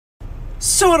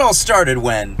So it all started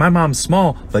when My mom's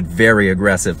small, but very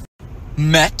aggressive.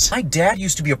 met. My dad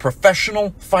used to be a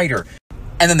professional fighter.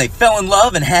 And then they fell in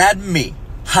love and had me.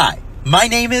 Hi, my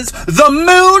name is The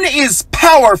Moon is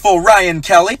Powerful, Ryan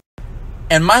Kelly.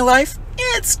 And my life,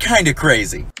 it's kind of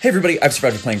crazy. Hey everybody, I've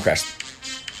survived a plane crash.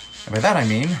 And by that I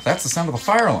mean, that's the sound of the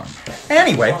fire alarm.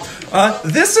 Anyway,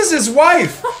 this is his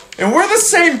wife, and we're the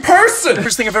same person!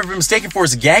 First thing I've ever been mistaken for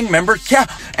is a gang member. Yeah,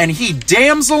 and he,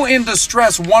 damsel in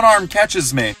distress, one arm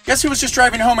catches me. Guess who was just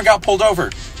driving home and got pulled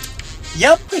over?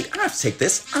 Yep. Wait, I don't have to take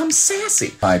this. I'm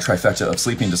sassy. My trifecta of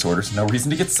sleeping disorders. No reason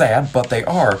to get sad, but they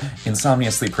are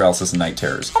insomnia, sleep paralysis, and night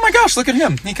terrors. Oh my gosh, look at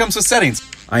him. He comes with settings.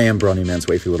 I am Brawny Man's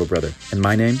wifey little brother, and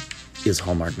my name is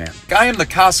Hallmark Man. I am the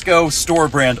Costco store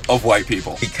brand of white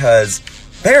people. Because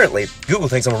apparently Google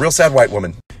thinks I'm a real sad white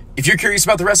woman. If you're curious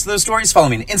about the rest of those stories, follow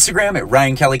me on Instagram at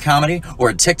Ryan Kelly Comedy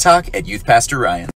or at TikTok at Youth Pastor Ryan.